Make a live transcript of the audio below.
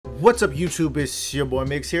What's up YouTube, it's your boy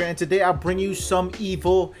Migz here, and today I'll bring you some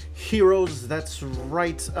evil heroes. That's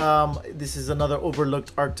right, this is another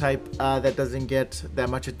overlooked archetype that doesn't get that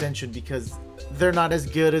much attention because they're not as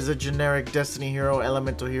good as a generic Destiny hero,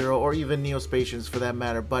 Elemental hero, or even Neo-Spacians for that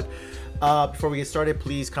matter. But before we get started,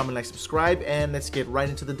 please comment, like, subscribe, and let's get right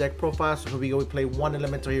into the deck profile. So here we go, we play one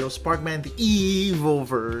Elemental hero, Sparkman, the evil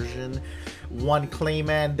version. One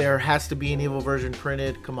Clayman, there has to be an evil version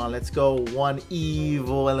printed. Come on, let's go. One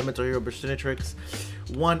evil Elemental hero, Burstinatrix.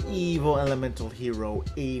 One evil Elemental hero,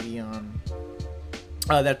 Avian.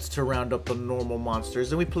 That's to round up the normal monsters.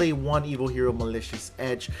 Then we play one evil hero, Malicious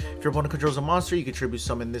Edge. If your opponent controls a monster, you can tribute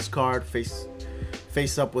summon this card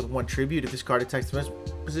face up with one tribute. If this card attacks the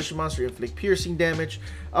position monster, you inflict piercing damage.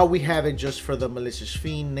 We have it just for the Malicious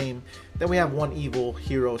Fiend name. Then we have one evil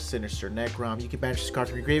hero, Sinister Necrom. You can banish this card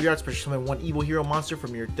from your graveyard, special summon one evil hero monster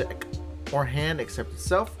from your deck or hand except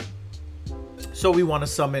itself. So we want to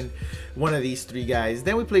summon one of these three guys.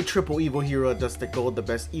 Then we play triple evil hero, Dusted Gold, the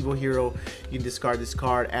best evil hero. You can discard this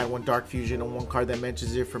card, add one Dark Fusion on one card that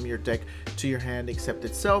mentions it from your deck to your hand except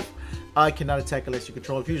itself. Cannot attack unless you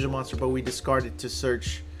control a fusion monster, but we discard it to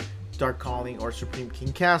search Dark Calling or Supreme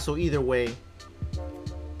King Castle. Either way,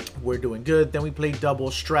 we're doing good. Then we play double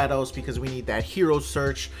Stratos because we need that hero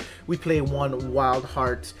search. We play one Wild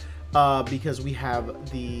Heart because we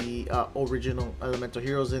have the original Elemental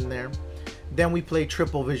heroes in there. Then we play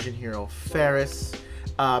triple Vision hero, Ferris,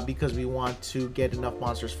 because we want to get enough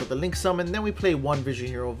monsters for the Link summon. Then we play one Vision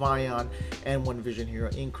hero, Vion, and one Vision hero,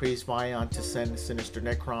 Increase Vion to send Sinister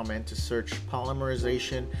Necrom and to search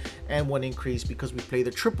Polymerization, and one Increase because we play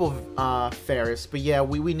the triple Ferris. But yeah,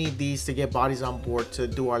 we need these to get bodies on board to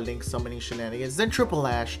do our Link summoning shenanigans. Then triple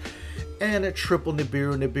Ash and a triple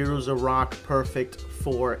Nibiru. Nibiru's a rock, perfect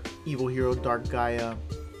for evil hero Dark Gaia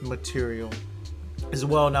material as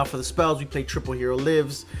well. Now for the spells, we play triple hero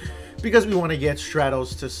Lives because we want to get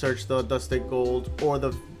Stratos to search the Dusted Gold or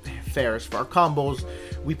the Ferris for our combos.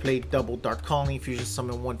 We play double Dark Calling, fusion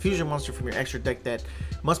summon one fusion monster from your extra deck that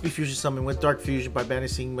must be fusion summoned with Dark Fusion by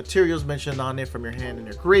banishing materials mentioned on it from your hand and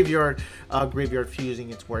your graveyard. Graveyard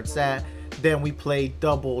fusing, it's where it's at. Then we play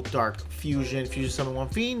double Dark Fusion, fusion summon one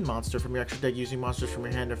Fiend monster from your extra deck using monsters from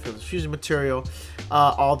your hand to fill this fusion material.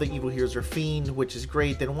 All the evil heroes are Fiend, which is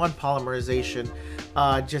great. Then one Polymerization,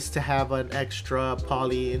 just to have an extra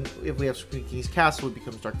poly, and if we have Supreme King's Castle, it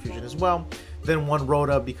becomes Dark Fusion as well. Then one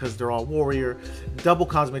Rhoda because they're all warrior. Double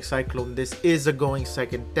Cosmic Cyclone. This is a going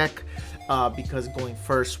second deck because going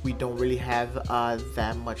first we don't really have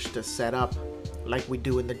that much to set up like we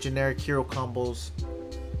do in the generic hero combos.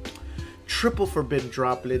 Triple Forbidden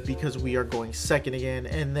Droplet because we are going second again,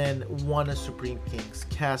 and then one Supreme King's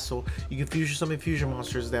Castle. You can fusion summon fusion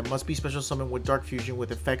monsters that must be special summoned with Dark Fusion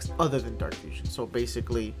with effects other than Dark Fusion. So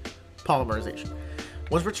basically, Polymerization.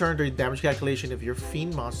 Once returned during damage calculation, if your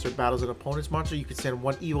Fiend monster battles an opponent's monster, you can send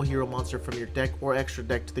one evil hero monster from your deck or extra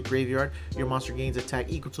deck to the graveyard. Your monster gains attack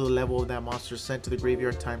equal to the level of that monster sent to the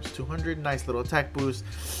graveyard times 200. Nice little attack boost.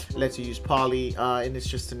 Lets you use Poly, and it's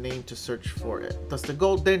just a name to search for it. That's the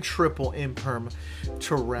gold. Then triple Imperm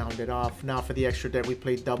to round it off. Now for the extra deck, we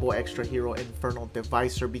play double extra hero Infernal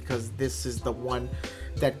Devicer because this is the one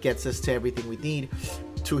that gets us to everything we need.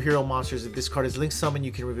 Two hero monsters. If this card is Link Summon,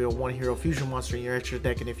 you can reveal one hero fusion monster in your extra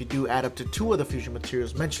deck, and if you do, add up to two of the fusion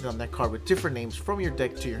materials mentioned on that card with different names from your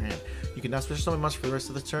deck to your hand. You cannot special summon monsters for the rest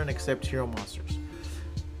of the turn except hero monsters.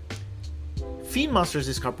 Fiend monsters,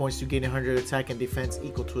 this card points to gain 100 attack and defense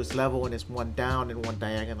equal to its level, and it's one down and one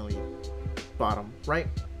diagonally bottom right.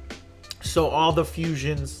 So all the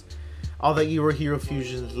fusions, all the hero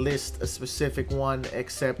fusions list a specific one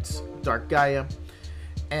except Dark Gaia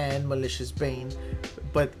and Malicious Bane.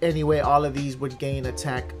 But anyway, all of these would gain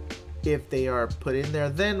attack if they are put in there.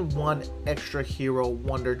 Then one extra hero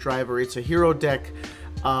Wonder Driver. It's a hero deck.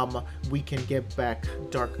 We can get back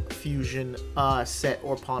Dark Fusion set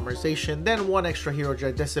or Polymerization. Then one extra hero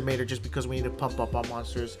Dread Decimator just because we need to pump up our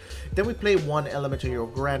monsters. Then we play one Elemental hero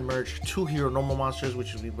Grand Merge, two hero normal monsters,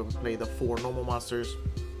 which is we play the four normal monsters.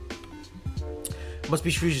 Must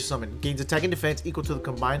be fusion summoned. Gains attack and defense equal to the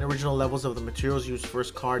combined original levels of the materials used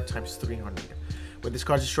first card times 300. When this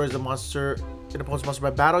card destroys the monster, an opponent's monster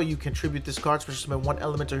by battle, you contribute this card, special summon one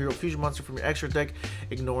Elemental hero fusion monster from your extra deck,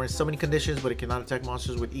 ignoring summoning conditions, but it cannot attack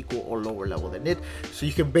monsters with equal or lower level than it. So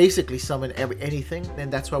you can basically summon anything,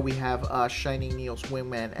 and that's why we have Shining Neo's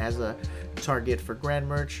Wingman as a target for Grand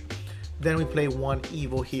Merge. Then we play one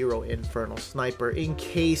evil hero Infernal Sniper in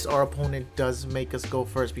case our opponent does make us go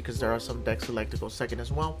first, because there are some decks who like to go second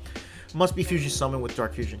as well. Must be fusion summoned with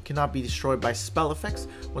Dark Fusion. Cannot be destroyed by spell effects.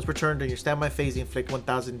 Once per turn during your standby phase, you inflict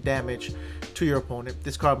 1000 damage to your opponent.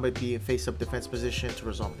 This card might be in face-up defense position to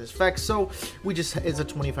resolve this effect. So it's a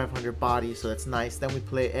 2500 body, so that's nice. Then we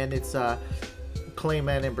play, and it's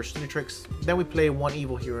Clayman and Burstinatrix. Then we play one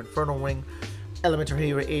evil hero, Infernal Ring, Elemental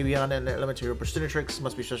Hero Avian, and Elemental Hero Burstinatrix.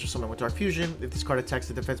 Must be special summoned with Dark Fusion. If this card attacks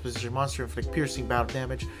the defense position monster, inflict piercing battle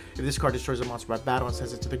damage. If this card destroys a monster by battle and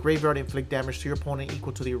sends it to the graveyard, inflict damage to your opponent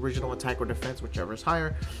equal to the original attack or defense, whichever is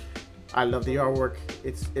higher. I love the artwork.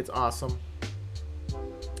 It's awesome.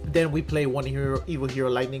 Then we play one hero, evil hero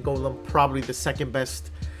Lightning Golem, probably the second best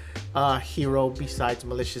hero besides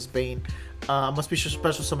Malicious Bane. Must be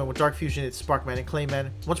special summon with Dark Fusion. It's Sparkman and Clayman.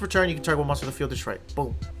 Once per turn, you can target one monster on the field, destroy it.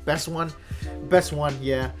 Boom. Best one,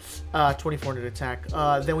 yeah. 2400 attack.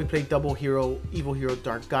 Then we play double hero, evil hero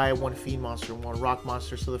Dark Guy, one fiend monster, one rock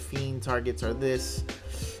monster. So the fiend targets are this,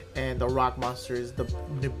 and the rock monster is the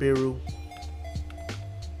Nibiru.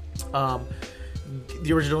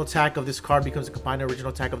 The original attack of this card becomes a combined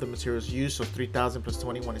original attack of the materials used, so 3000 plus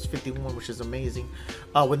 21 is 51, which is amazing.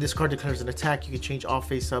 When this card declares an attack, you can change all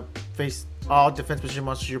all defense position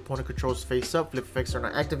monsters your opponent controls face up. Flip effects are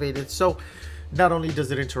not activated, so not only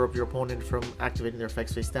does it interrupt your opponent from activating their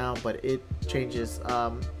effects face down, but it changes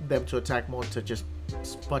them to attack mode to just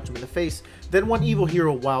punch them in the face. Then one evil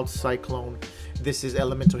hero, Wild Cyclone. This is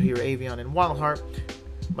Elemental Hero Avian and Wildheart.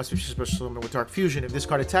 Must be special summon with Dark Fusion. If this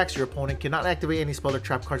card attacks, your opponent cannot activate any spell or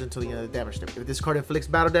trap cards until the end of the damage step. If this card inflicts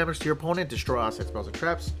battle damage to your opponent, destroy all set spells and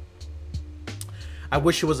traps. I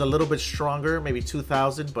wish it was a little bit stronger, maybe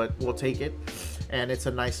 2000, but we'll take it. And it's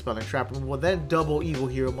a nice spell and trap. Well, then double evil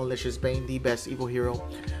hero Malicious Bane, the best evil hero.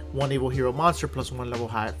 One evil hero monster plus one level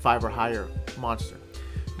 5 or higher monster.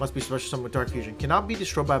 Must be special summoned with Dark Fusion. Cannot be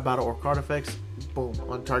destroyed by battle or card effects. Boom,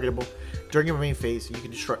 untargetable. During your main phase, you can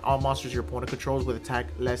destroy all monsters your opponent controls with attack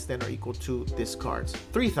less than or equal to this card's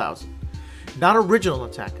 3000. Not original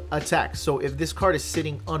attack. So if this card is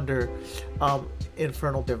sitting under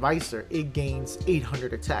Infernal Devicer, it gains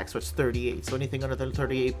 800 attacks, so it's 38. So anything under the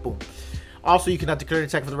 38, boom. Also, you cannot declare an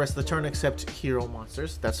attack for the rest of the turn except hero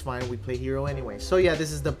monsters. That's fine, we play hero anyway. So yeah,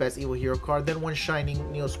 this is the best evil hero card. Then one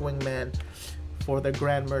shining Neo Swingman for the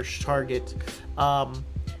Grand Merge target.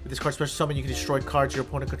 With this card special summon, you can destroy cards your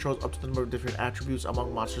opponent controls up to the number of different attributes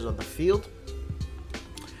among monsters on the field.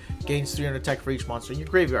 Gains 300 attack for each monster in your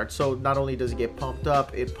graveyard. So not only does it get pumped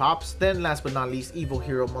up, it pops. Then last but not least, evil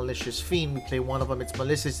hero Malicious Fiend. We play one of them, it's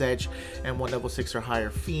Malicious Edge, and one level 6 or higher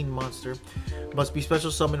Fiend monster. Must be special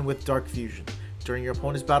summoned with Dark Fusion. During your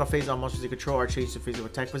opponent's battle phase, all monsters they control are changed to phase of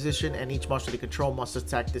attack position, and each monster they control must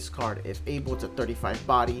attack this card. If able, to 35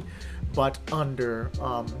 body, but under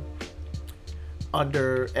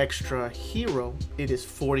extra hero, it is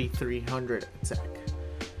 4300 attack.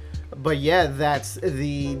 But yeah, that's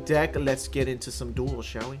the deck. Let's get into some duels,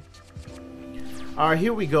 shall we? Alright,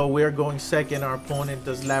 here we go. We're going second. Our opponent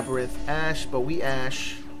does Labyrinth Ash, but we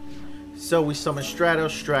Ash. So we summon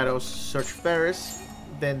Stratos, search Ferris.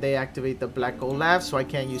 Then they activate the Black Gold Laugh, so I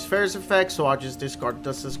can't use Ferris effect, so I'll just discard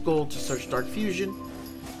Dustless Gold to search Dark Fusion.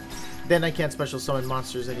 Then I can't special summon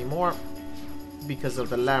monsters anymore because of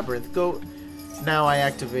the Labyrinth Goat. Now I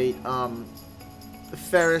activate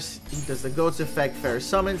Ferris. He does the Goat's effect. Ferris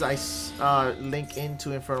summons. I link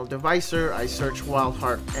into Infernal Devicer. I search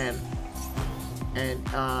Wildheart and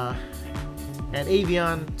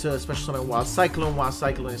Avian to special summon Wild Cyclone. Wild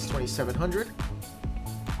Cyclone is 2700.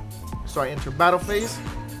 So I enter battle phase.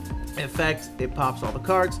 In fact, it pops all the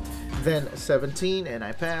cards. Then 17, and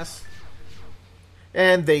I pass.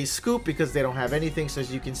 And they scoop because they don't have anything. So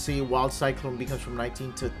as you can see, Wild Cyclone becomes from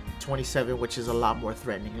 19 to 27, which is a lot more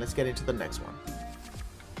threatening. Let's get into the next one.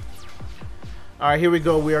 Alright, here we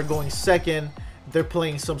go. We are going second. They're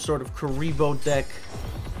playing some sort of Karibo deck.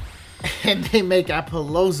 And they make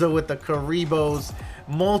Apollousa with the Karibos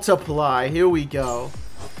multiply. Here we go.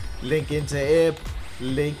 Link into Ip.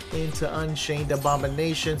 Link into Unchained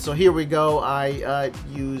Abomination. So here we go. I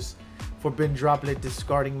use Forbidden Droplet,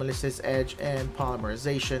 discarding Malicious Edge and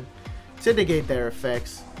Polymerization to negate their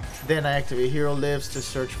effects. Then I activate Hero Lives to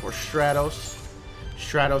search for Stratos.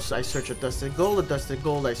 Stratos, I search a Dusted Gold. A Dusted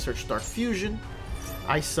Gold, I search Dark Fusion.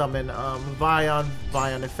 I summon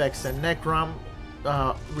Vion effects, and Necrom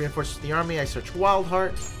reinforces the army. I search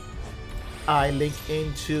Wildheart. I link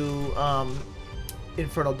into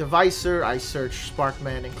Infernal Devicer. I search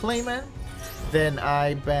Sparkman and Clayman. Then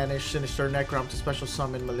I banish Sinister Necrom to special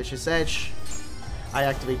summon Malicious Edge. I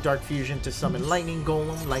activate Dark Fusion to summon Lightning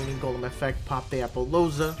Golem. Lightning Golem effect, pop the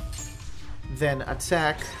Apollousa. Then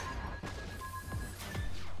attack.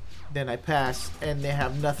 Then I pass, and they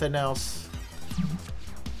have nothing else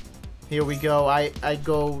Here we go. I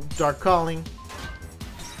go Dark Calling.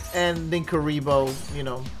 And then Karibo, you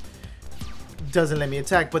know, doesn't let me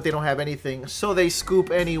attack, but they don't have anything. So they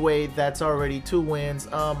scoop anyway. That's already 2 wins.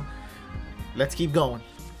 Let's keep going.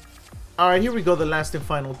 Alright, here we go. The last and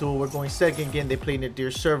final duel. We're going second again. They play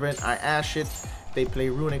Nadir's Servant. I Ash it. They play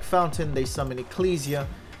Runic Fountain. They summon Ecclesia.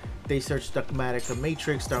 They search Dogmatica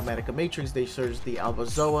Matrix. Dogmatica Matrix. They search the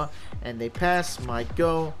Albazoa. And they pass. My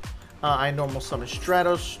go. I normal summon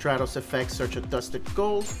Stratos. Stratos effect, search a Dusted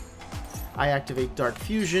Gold. I activate Dark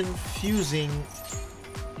Fusion, fusing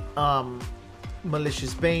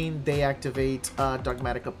Malicious Bane. They activate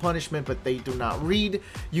Dogmatica Punishment, but they do not read.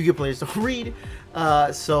 Yu-Gi-Oh players don't read,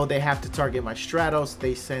 so they have to target my Stratos.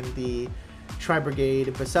 They send the Tri-Brigade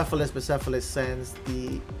Bicephalus. Bicephalus sends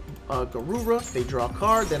the Garura. They draw a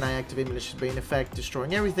card. Then I activate Malicious Bane effect,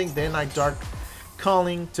 destroying everything. Then I Dark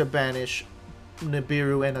Calling to banish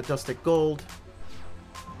Nibiru and a Dusted Gold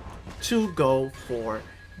to go for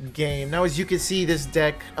game. Now, as you can see, this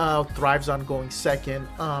deck thrives on going second.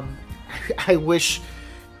 I wish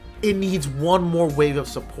it needs one more wave of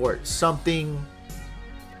support, something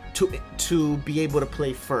to be able to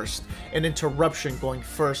play first, an interruption going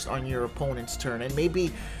first on your opponent's turn, and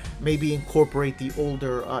maybe incorporate the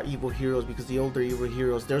older evil heroes, because the older evil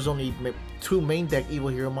heroes, there's only 2 main deck evil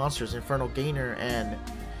hero monsters, Inferno Gainer and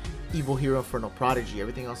Evil Hero Inferno Prodigy.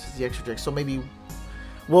 Everything else is the extra deck. So maybe,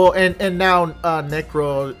 well, and now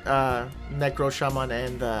Necro Shaman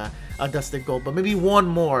and Dusted Gold, but maybe one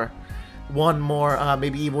more,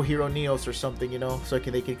 maybe Evil Hero Neos or something, you know, so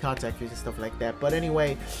they can contact you and stuff like that. But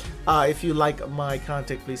anyway, if you like my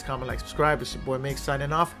content, please comment, like, subscribe. It's your boy Migz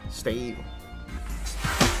signing off. Stay evil.